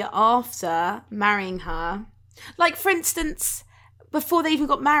behaviour after marrying her, like, for instance, before they even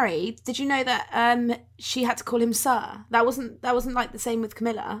got married, did you know that she had to call him sir? That wasn't like the same with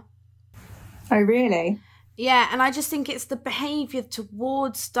Camilla. Oh, really? Yeah, and I just think it's the behaviour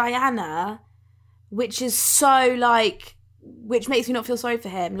towards Diana, which is so, like, which makes me not feel sorry for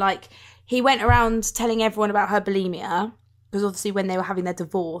him. Like, he went around telling everyone about her bulimia, because obviously when they were having their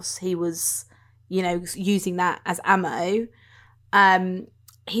divorce, he was, you know, using that as ammo.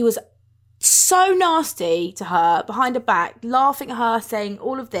 He was so nasty to her behind her back, laughing at her, saying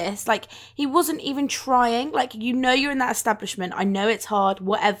all of this. Like, he wasn't even trying. Like, you know, you're in that establishment. I know it's hard,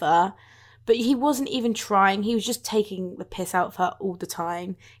 whatever. But he wasn't even trying. He was just taking the piss out of her all the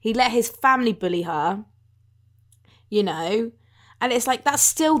time. He let his family bully her, you know. And it's like, that's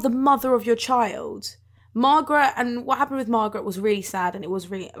still the mother of your child. Margaret, and what happened with Margaret was really sad, and it was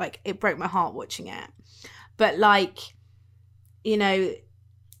really, like, it broke my heart watching it. But, like, you know,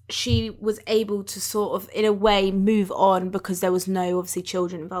 she was able to sort of, in a way, move on because there was no, obviously,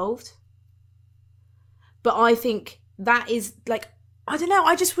 children involved. But I think that is, like, I don't know,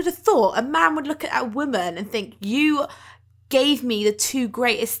 I just would have thought a man would look at a woman and think, you gave me the two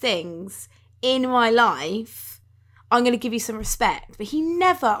greatest things in my life, I'm going to give you some respect. But he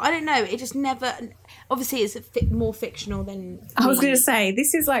never, I don't know, it just never, obviously it's more fictional than... I was going to say,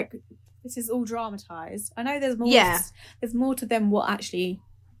 this is like this is all dramatized. I know there's more. Yeah. There's more to them. What actually?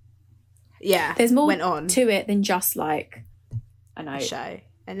 Yeah. There's more went on to it than just like, I know, a show,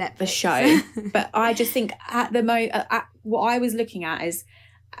 a Netflix. the show. But I just think at the what I was looking at is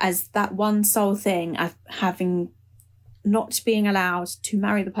as that one sole thing of having not being allowed to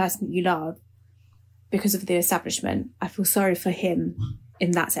marry the person that you love because of the establishment. I feel sorry for him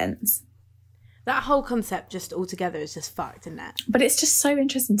in that sense. That whole concept just altogether is just fucked, isn't it? But it's just so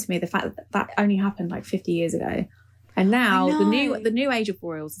interesting to me, the fact that that only happened like 50 years ago. And now the new age of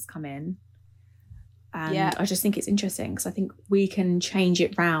royals has come in. And I just think it's interesting because I think we can change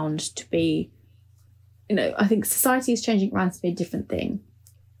it round to be, I think society is changing it around to be a different thing.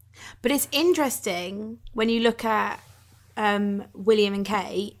 But it's interesting when you look at William and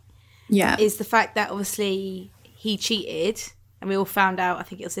Kate, is the fact that obviously he cheated and we all found out, I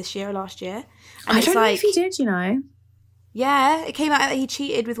think it was this year or last year. And I don't know if he did, Yeah, it came out that he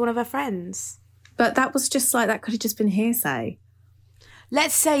cheated with one of her friends. But that was just like, that could have just been hearsay.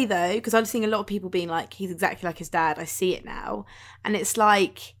 Let's say though, because I'm seeing a lot of people being like, he's exactly like his dad. I see it now. And it's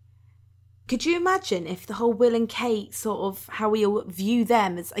like, could you imagine if the whole Will and Kate sort of, how we all view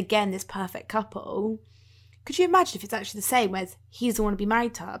them as, again, this perfect couple? Could you imagine if it's actually the same, whereas he doesn't want to be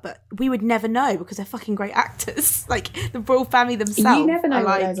married to her, but we would never know because they're fucking great actors. Like, the royal family themselves. You never know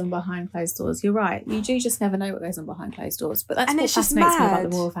what goes on behind closed doors. You're right. You do just never know what goes on behind closed doors. But that's what fascinates me about the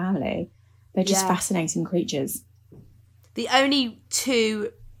royal family. They're just fascinating creatures. The only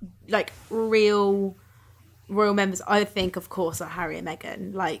two, like, real royal members, I think, of course, are Harry and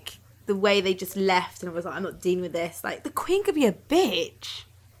Meghan. Like, the way they just left and was like, I'm not dealing with this. Like, the Queen could be a bitch.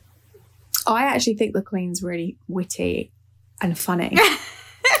 I actually think the Queen's really witty and funny.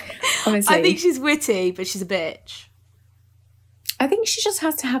 Honestly. I think she's witty, but she's a bitch. I think she just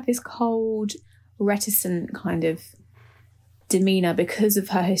has to have this cold, reticent kind of demeanour because of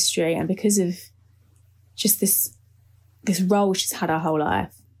her history and because of just this role she's had her whole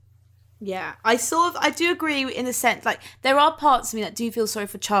life. Yeah, I do agree in the sense, like, there are parts of me that do feel sorry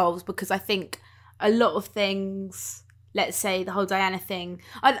for Charles because I think a lot of things, let's say the whole Diana thing,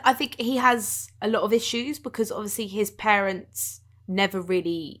 I think he has a lot of issues because obviously his parents never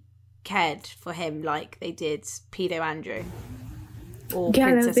really cared for him like they did Pedo Andrew or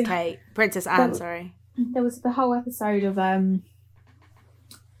Princess Anne, sorry. There was the whole episode of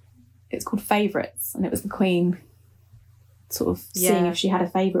it's called Favourites, and it was the Queen sort of seeing if she had a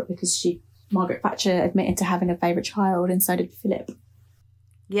favourite because Margaret Thatcher admitted to having a favourite child, and so did Philip.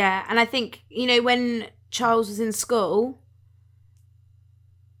 Yeah, and I think, when Charles was in school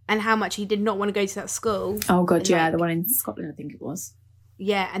and how much he did not want to go to that school. Oh God, the one in Scotland, I think it was.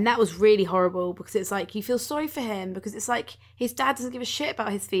 Yeah, and that was really horrible because it's like you feel sorry for him because it's like his dad doesn't give a shit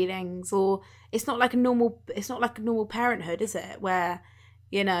about his feelings, or it's not like a normal parenthood, is it? Where,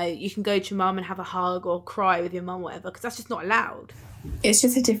 you can go to your mum and have a hug or cry with your mum, whatever, because that's just not allowed. It's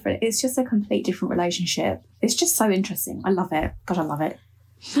just a complete different relationship. It's just so interesting. I love it. God, I love it.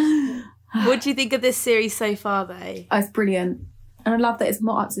 What do you think of this series so far, though? Oh, it's brilliant. And I love that it's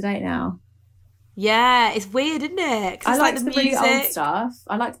more up to date now. Yeah, it's weird, isn't it? I liked the really old stuff.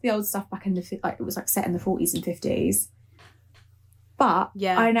 I liked the old stuff back in it was like set in the 40s and 50s. But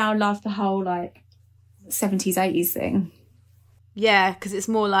I now love the whole like 70s, 80s thing. Yeah, because it's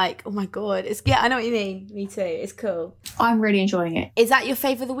more like, oh my God. I know what you mean. Me too. It's cool. I'm really enjoying it. Is that your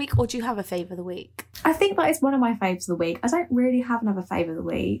favourite of the week, or do you have a favourite of the week? I think that is one of my favourites of the week. I don't really have another favourite of the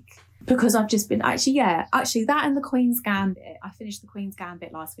week because I've just been that and the Queen's Gambit. I finished the Queen's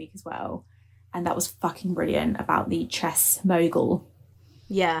Gambit last week as well. And that was fucking brilliant, about the chess mogul.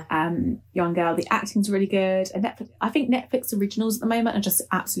 Yeah. Young girl. The acting's really good. And I think Netflix originals at the moment are just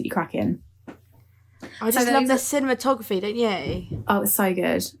absolutely cracking. I just love the cinematography, don't you? Oh, it's so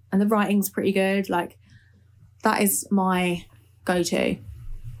good. And the writing's pretty good. Like, that is my go-to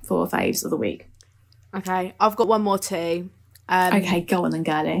for faves of the week. Okay, I've got one more too. Okay, go on then,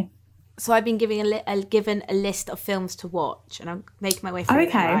 girlie. So I've been given a list of films to watch, and I'm making my way through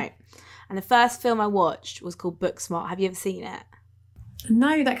them, right? And the first film I watched was called Booksmart. Have you ever seen it?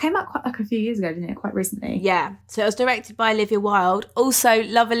 No, that came out quite like a few years ago, didn't it? Quite recently. Yeah. So it was directed by Olivia Wilde. Also,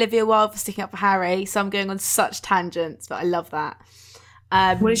 love Olivia Wilde for sticking up for Harry. So I'm going on such tangents, but I love that.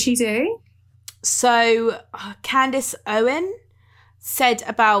 What did she do? So Candace Owen said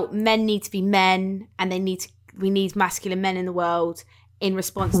about men need to be men, and we need masculine men in the world in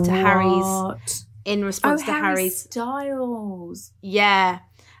response to Harry's Styles. Yeah.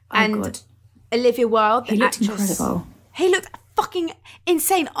 Oh, and God. Olivia Wilde, he looked incredible. He looked fucking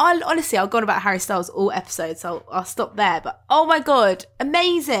insane. Honestly, I'll go on about Harry Styles all episodes, so I'll stop there. But oh my God,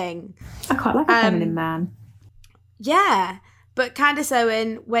 amazing. I quite like a feminine man. Yeah, but But Candace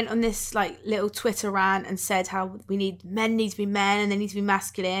Owen went on this like little Twitter rant and said how men need to be men and they need to be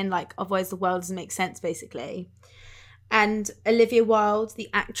masculine, like otherwise the world doesn't make sense, basically. And Olivia Wilde, the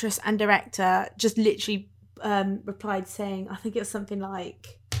actress and director, just literally replied saying, I think it was something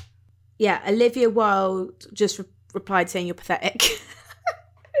like, yeah, Olivia Wilde just replied saying, "You're pathetic."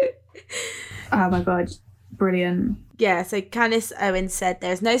 Oh my God, brilliant. Yeah, so Candace Owen said,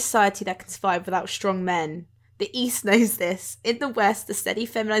 "There is no society that can survive without strong men. The East knows this. In the West, the steady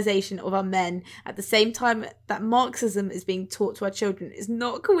feminization of our men at the same time that Marxism is being taught to our children is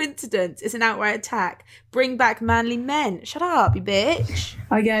not a coincidence. It's an outright attack. Bring back manly men." Shut up, you bitch.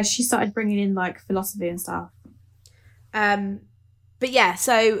 Oh yeah, she started bringing in like philosophy and stuff. But yeah,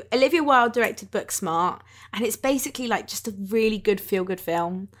 so Olivia Wilde directed Booksmart, and it's basically like just a really good feel-good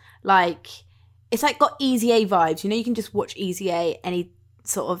film. Like, it's like got Easy A vibes. You know, you can just watch Easy A any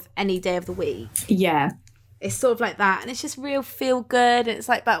day of the week. Yeah. It's sort of like that, and it's just real feel good, and it's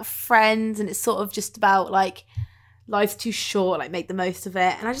like about friends, and it's sort of just about like life's too short, like make the most of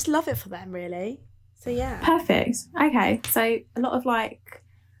it, and I just love it for them, really. So yeah. Perfect. Okay, so a lot of like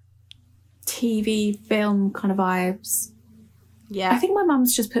TV, film kind of vibes. Yeah. I think my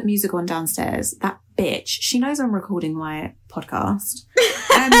mum's just put music on downstairs. That bitch. She knows I'm recording my podcast.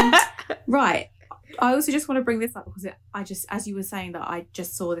 Right. I also just want to bring this up because as you were saying that, I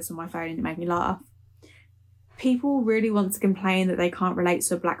just saw this on my phone and it made me laugh. People really want to complain that they can't relate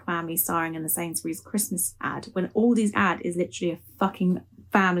to a black family starring in the Sainsbury's Christmas ad when all these ad is literally a fucking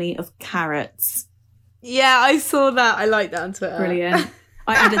family of carrots. Yeah, I saw that. I like that on Twitter. Brilliant.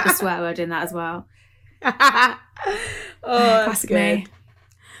 I added the swear word in that as well. Classic me.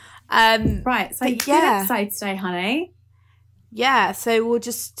 Right, so good episode today, honey. Yeah, so we'll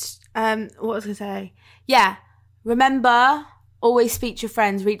just what was I gonna say? Yeah. Remember, always speak to your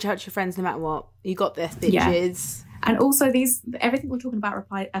friends, reach out to your friends no matter what. You got this, bitches. Yeah. And also everything we're talking about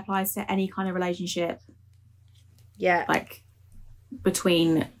applies to any kind of relationship. Yeah. Like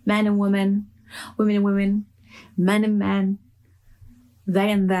between men and women, women and women, men and men,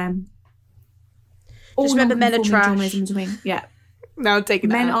 they and them. Just remember, men are trash. In between. Yeah. No, I'm taking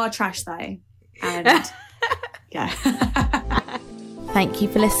that Men out. are trash though. And yeah. Thank you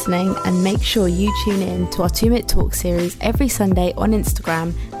for listening, and make sure you tune in to our 2-Minute Talk series every Sunday on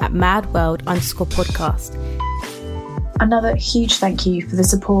Instagram at madworld_podcast. Another huge thank you for the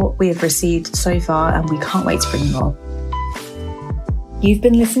support we have received so far, and we can't wait to bring you more. You've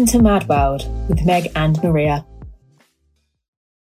been listening to Mad World with Meg and Maria.